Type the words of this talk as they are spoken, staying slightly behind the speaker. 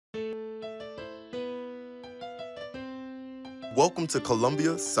Welcome to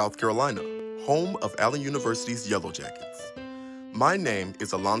Columbia, South Carolina, home of Allen University's Yellow Jackets. My name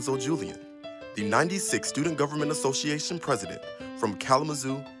is Alonzo Julian, the 96 Student Government Association president from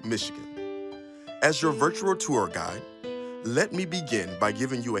Kalamazoo, Michigan. As your virtual tour guide, let me begin by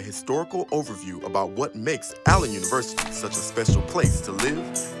giving you a historical overview about what makes Allen University such a special place to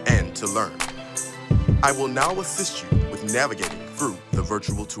live and to learn. I will now assist you with navigating through the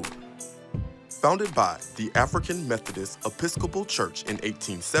virtual tour. Founded by the African Methodist Episcopal Church in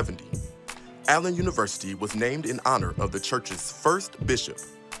 1870, Allen University was named in honor of the church's first bishop,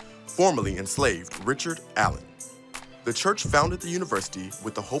 formerly enslaved Richard Allen. The church founded the university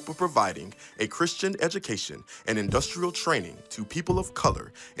with the hope of providing a Christian education and industrial training to people of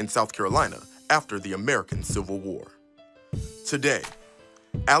color in South Carolina after the American Civil War. Today,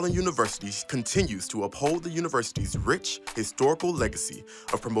 Allen University continues to uphold the university's rich historical legacy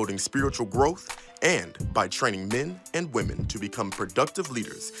of promoting spiritual growth and by training men and women to become productive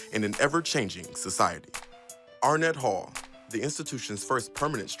leaders in an ever-changing society. Arnett Hall, the institution's first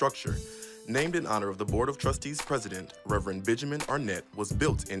permanent structure, named in honor of the Board of Trustees President, Reverend Benjamin Arnett, was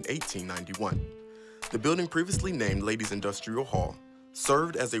built in 1891. The building, previously named Ladies Industrial Hall,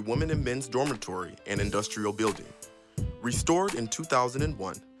 served as a women and men's dormitory and industrial building. Restored in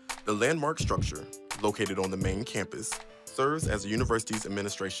 2001, the landmark structure, located on the main campus, serves as the university's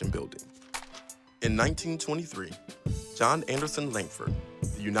administration building. In 1923, John Anderson Langford,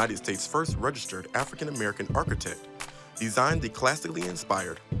 the United States' first registered African-American architect, designed the classically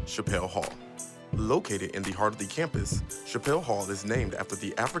inspired Chappell Hall. Located in the heart of the campus, Chappell Hall is named after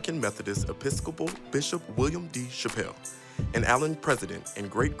the African Methodist Episcopal Bishop William D. Chappell, an Allen president and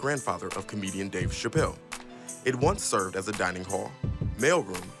great-grandfather of comedian Dave Chappelle. It once served as a dining hall,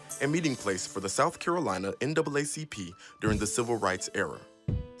 mailroom, and meeting place for the South Carolina NAACP during the Civil Rights era.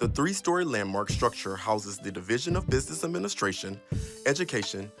 The three-story landmark structure houses the Division of Business Administration,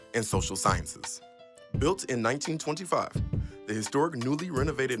 Education, and Social Sciences. Built in 1925, the historic newly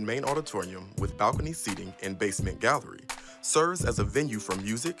renovated main auditorium with balcony seating and basement gallery serves as a venue for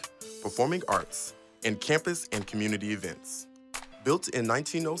music, performing arts, and campus and community events. Built in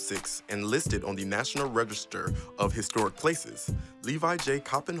 1906 and listed on the National Register of Historic Places, Levi J.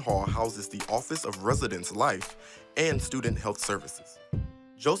 Coppin Hall houses the Office of Residence Life and Student Health Services.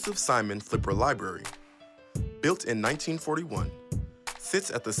 Joseph Simon Flipper Library, built in 1941, sits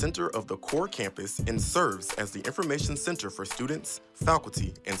at the center of the core campus and serves as the information center for students,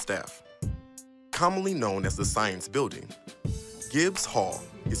 faculty, and staff. Commonly known as the Science Building, Gibbs Hall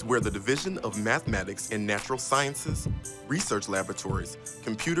is where the Division of Mathematics and Natural Sciences, research laboratories,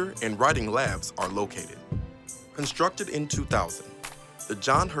 computer and writing labs are located. Constructed in 2000, the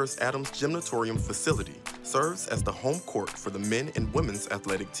John Hurst Adams Gymnatorium facility serves as the home court for the men and women's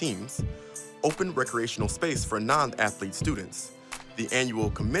athletic teams, open recreational space for non-athlete students, the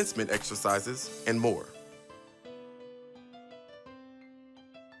annual commencement exercises, and more.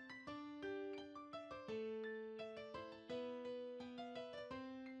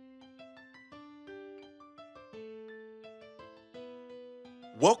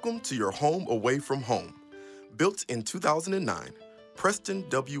 Welcome to your home away from home. Built in 2009, Preston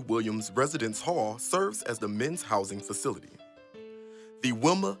W. Williams Residence Hall serves as the men's housing facility. The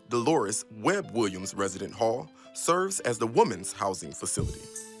Wilma Dolores Webb Williams Resident Hall serves as the women's housing facility.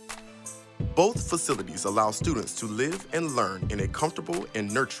 Both facilities allow students to live and learn in a comfortable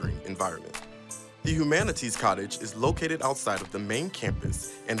and nurturing environment. The Humanities Cottage is located outside of the main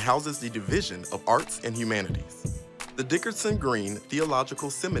campus and houses the Division of Arts and Humanities. The Dickerson Green Theological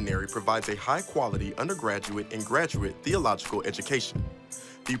Seminary provides a high-quality undergraduate and graduate theological education.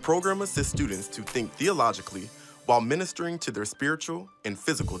 The program assists students to think theologically while ministering to their spiritual and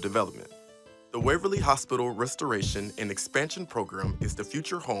physical development. The Waverly Hospital Restoration and Expansion Program is the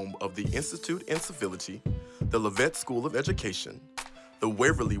future home of the Institute in Civility, the Leavitt School of Education, the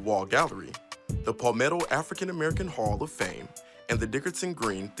Waverly Wall Gallery, the Palmetto African American Hall of Fame, and the Dickerson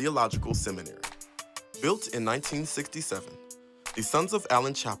Green Theological Seminary. Built in 1967, the Sons of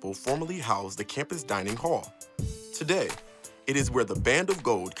Allen Chapel formerly housed the campus dining hall. Today, it is where the Band of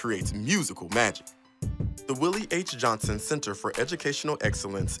Gold creates musical magic. The Willie H. Johnson Center for Educational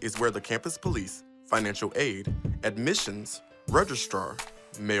Excellence is where the campus police, financial aid, admissions, registrar,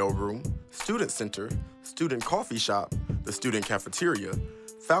 mailroom, student center, student coffee shop, the student cafeteria,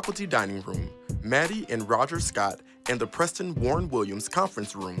 faculty dining room, Maddie and Roger Scott, and the Preston Warren Williams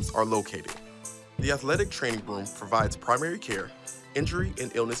conference rooms are located. The athletic training room provides primary care, injury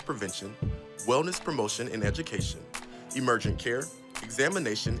and illness prevention, wellness promotion and education, emergent care,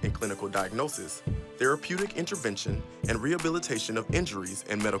 examination and clinical diagnosis, therapeutic intervention, and rehabilitation of injuries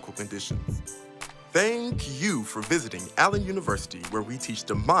and medical conditions. Thank you for visiting Allen University, where we teach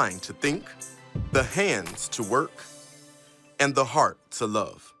the mind to think, the hands to work, and the heart to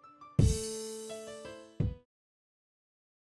love.